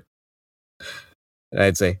brother and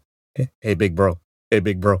I'd say, hey big bro, hey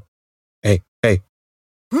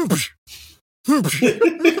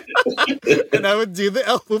and I would do the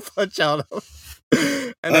elbow punch out of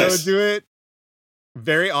him. And I would do it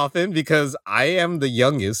very often because I am the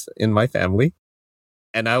youngest in my family,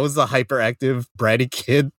 and I was the hyperactive bratty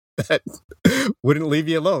kid that wouldn't leave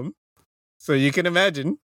you alone. So you can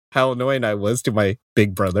imagine how annoying I was to my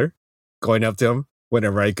big brother, going up to him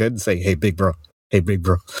whenever I could and saying, hey big bro.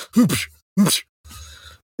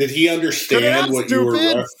 Did he understand what you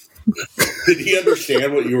were Did he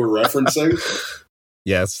understand what you were referencing?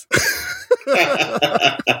 Yes.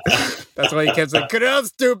 That's why he kept saying, "Cut it out,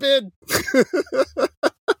 stupid."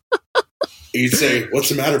 You'd say, "What's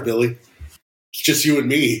the matter, Billy? It's just you and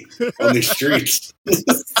me on these streets." You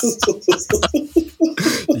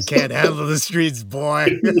can't handle the streets,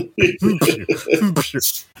 boy.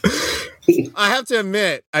 I have to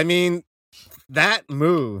admit, I mean, that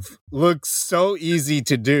move looks so easy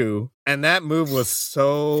to do, and that move was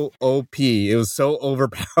so OP. It was so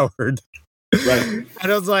overpowered. Right.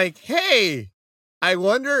 And I was like, hey, I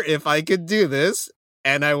wonder if I could do this,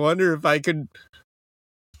 and I wonder if I could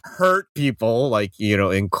hurt people, like,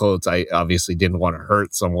 in quotes. I obviously didn't want to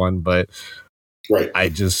hurt someone, but I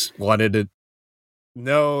just wanted to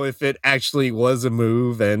know if it actually was a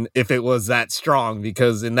move and if it was that strong,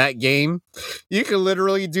 because in that game, you could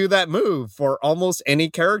literally do that move for almost any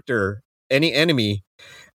character, any enemy,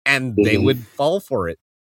 and they would fall for it.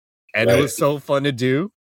 And it was so fun to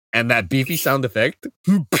do. And that beefy sound effect,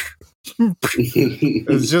 it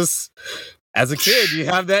was just, as a kid, you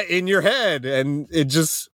have that in your head, and it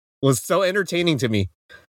just was so entertaining to me.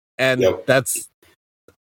 And that's,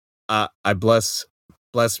 I bless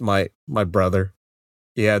my brother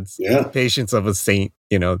He had the patience of a saint,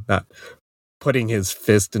 not putting his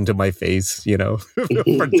fist into my face,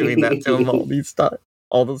 for doing that to him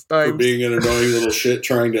all those times. For being an annoying little shit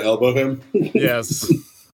trying to elbow him. Yes.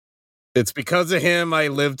 It's because of him I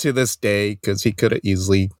live to this day, because he could have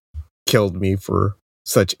easily killed me for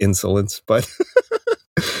such insolence. But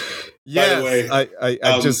yeah, by the way,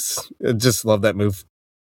 I just love that move.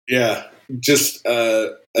 Yeah, just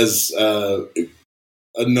as a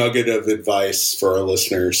nugget of advice for our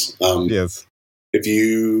listeners. Yes. If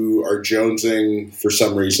you are jonesing for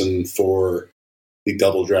some reason for the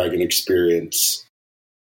Double Dragon experience,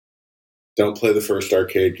 don't play the first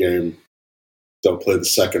arcade game. Don't play the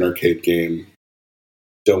second arcade game.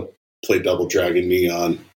 Don't play Double Dragon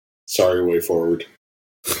Neon. Sorry, way forward.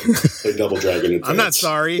 Play Double Dragon Advance. I'm not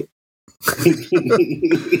sorry.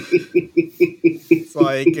 It's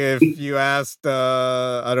like if you asked,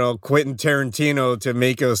 Quentin Tarantino to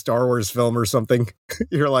make a Star Wars film or something.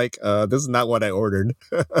 You're like, this is not what I ordered.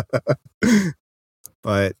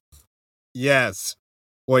 But yes.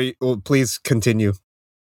 Well, please continue.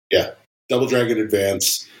 Yeah. Double Dragon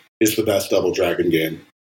Advance is the best Double Dragon game.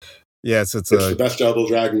 Yes, it's the best Double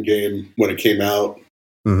Dragon game when it came out.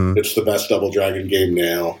 Mm-hmm. It's the best Double Dragon game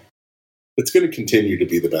now. It's going to continue to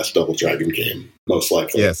be the best Double Dragon game, most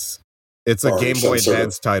likely. Yes. It's a Game Boy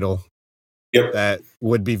Advance title. Yep. That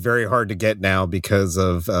would be very hard to get now because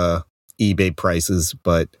of eBay prices,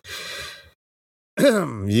 but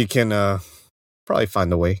you can probably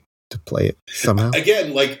find a way to play it somehow.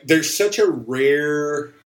 Again, like, there's such a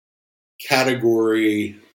rare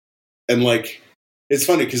category, and like, it's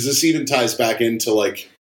funny because this even ties back into like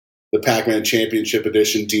the Pac-Man Championship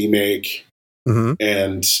Edition demake. Mm-hmm.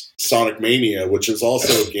 And Sonic Mania, which is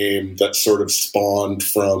also a game that sort of spawned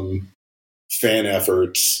from fan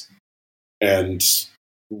efforts and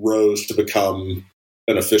rose to become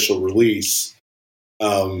an official release.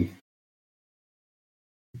 Double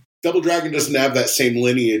Dragon doesn't have that same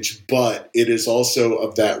lineage, but it is also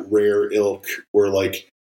of that rare ilk where, like,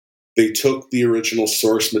 they took the original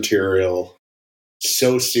source material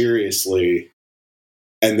so seriously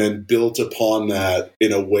and then built upon that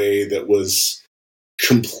in a way that was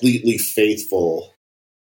completely faithful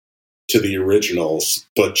to the originals,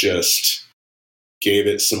 but just gave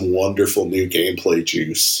it some wonderful new gameplay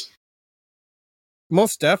juice.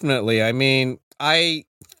 Most definitely. I mean, I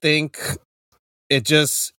think it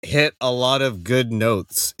just hit a lot of good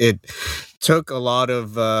notes. It took a lot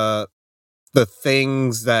of the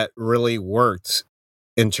things that really worked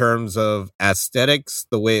in terms of aesthetics,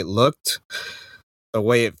 the way it looked, the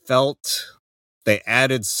way it felt. They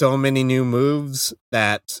added so many new moves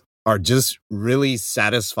that are just really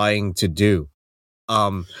satisfying to do.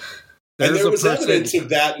 And there was evidence of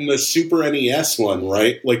that in the Super NES one,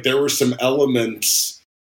 right? Like, there were some elements,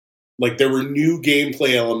 like there were new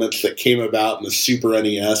gameplay elements that came about in the Super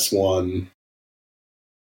NES one,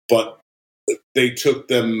 but they took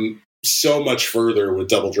them so much further with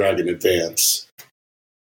Double Dragon Advance.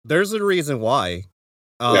 There's a reason why.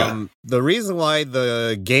 The reason why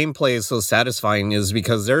the gameplay is so satisfying is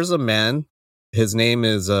because there's a man, his name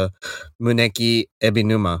is Muneki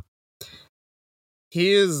Ebinuma.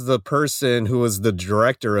 He is the person who was the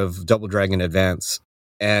director of Double Dragon Advance,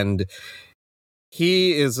 and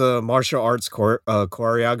he is a martial arts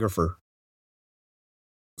choreographer.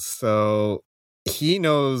 So he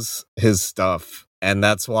knows his stuff, and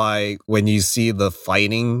that's why when you see the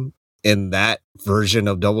fighting in that version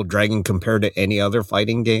of Double Dragon compared to any other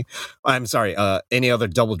fighting game, any other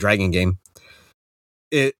Double Dragon game,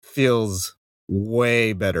 it feels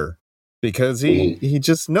way better because he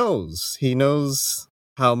just knows. He knows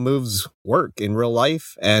how moves work in real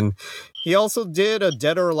life, and he also did a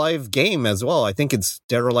Dead or Alive game as well. I think it's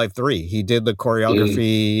Dead or Alive 3. He did the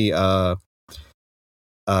choreography.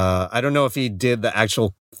 I don't know if he did the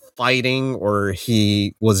actual fighting or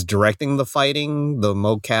he was directing the fighting, the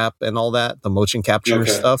mocap and all that, the motion capture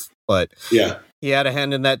stuff, but yeah, he had a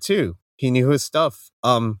hand in that too. He knew his stuff.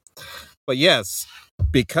 But yes,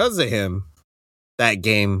 because of him, that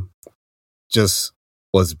game just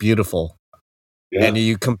was beautiful. Yeah. And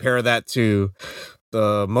you compare that to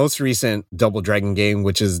the most recent Double Dragon game,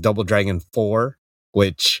 which is Double Dragon 4,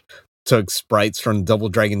 which took sprites from Double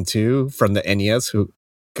Dragon 2 from the NES, who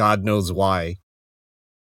God knows why.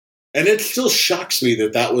 And it still shocks me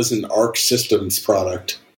that was an Arc Systems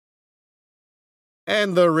product.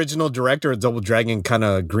 And the original director of Double Dragon kind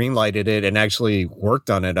of greenlighted it and actually worked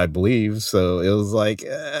on it, I believe. So it was like,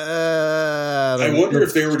 I wonder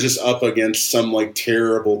if they were just up against some like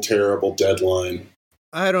terrible deadline.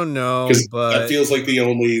 I don't know, but that feels like the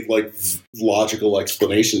only like logical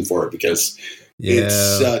explanation for it, because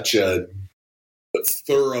it's such a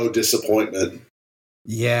thorough disappointment.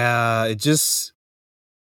 Yeah, it just...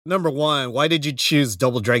 Number one, why did you choose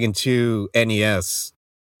Double Dragon 2 NES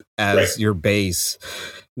as your base?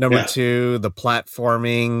 Number two, the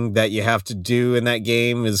platforming that you have to do in that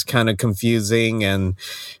game is kind of confusing, and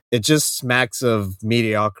it just smacks of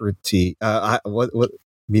mediocrity. It's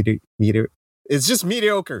just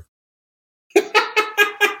mediocre.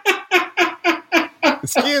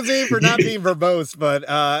 Excuse me for not being verbose, but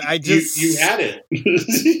I just... You had it.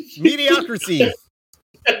 Mediocrity.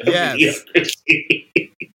 Yes.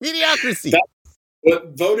 Mediocrity.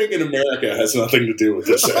 But voting in America has nothing to do with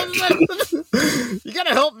this. You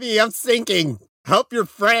gotta help me. I'm sinking. Help your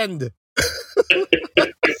friend.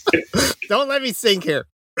 Don't let me sink here.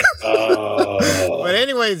 But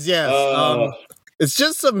anyways, yes. It's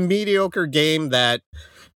just a mediocre game that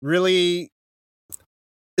really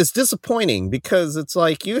is disappointing, because it's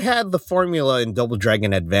like you had the formula in Double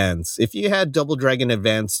Dragon Advance. If you had Double Dragon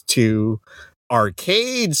Advance 2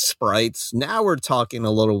 arcade sprites, now we're talking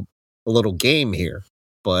a little game here.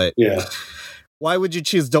 But why would you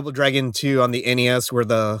choose Double Dragon 2 on the NES, where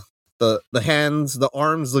the hands, the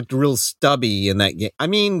arms looked real stubby in that game? I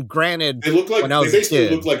mean, granted, they basically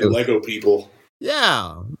look like Lego people.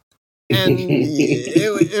 Yeah. And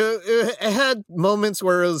it had moments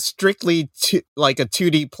where it was strictly like a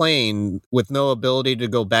 2D plane with no ability to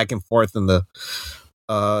go back and forth in the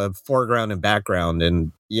foreground and background.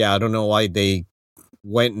 And I don't know why they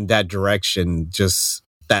went in that direction, just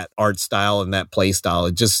that art style and that play style.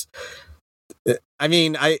 It just, I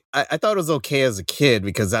mean, I thought it was okay as a kid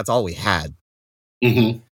because that's all we had.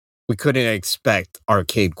 Mm-hmm. We couldn't expect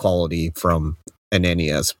arcade quality from an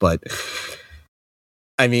NES, but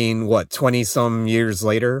I mean, 20 some years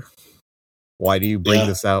later, why do you bring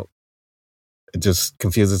this out? It just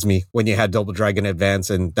confuses me. When you had Double Dragon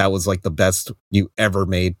Advance and that was like the best you ever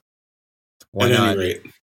made. Why not?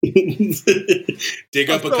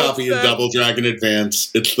 Dig up a copy of Double Dragon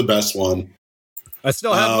Advance. It's the best one. I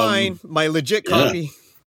still have mine, my legit copy.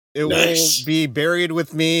 It will be buried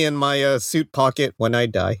with me in my suit pocket when I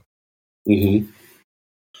die. Mm-hmm.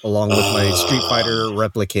 Along with my Street Fighter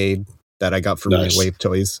Replicade that I got from my Wave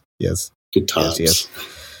Toys. Yes. Good times. Yes.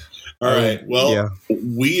 All right. Well,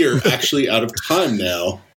 we are actually out of time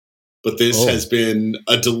now, but this has been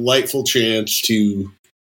a delightful chance to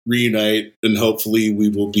reunite, and hopefully we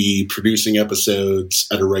will be producing episodes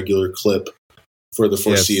at a regular clip for the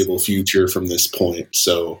foreseeable future from this point.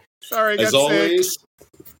 So, sorry, as always,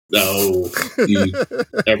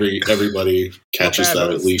 everybody catches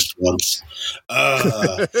that at least once.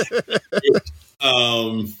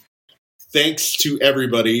 Thanks to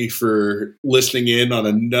everybody for listening in on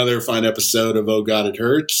another fine episode of Oh God, It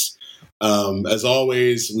Hurts. As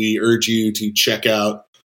always, we urge you to check out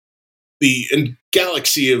the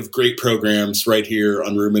galaxy of great programs right here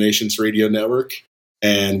on Ruminations Radio Network,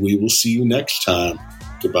 and we will see you next time.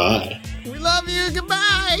 Goodbye. We love you.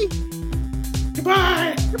 Goodbye.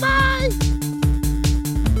 Goodbye. Goodbye.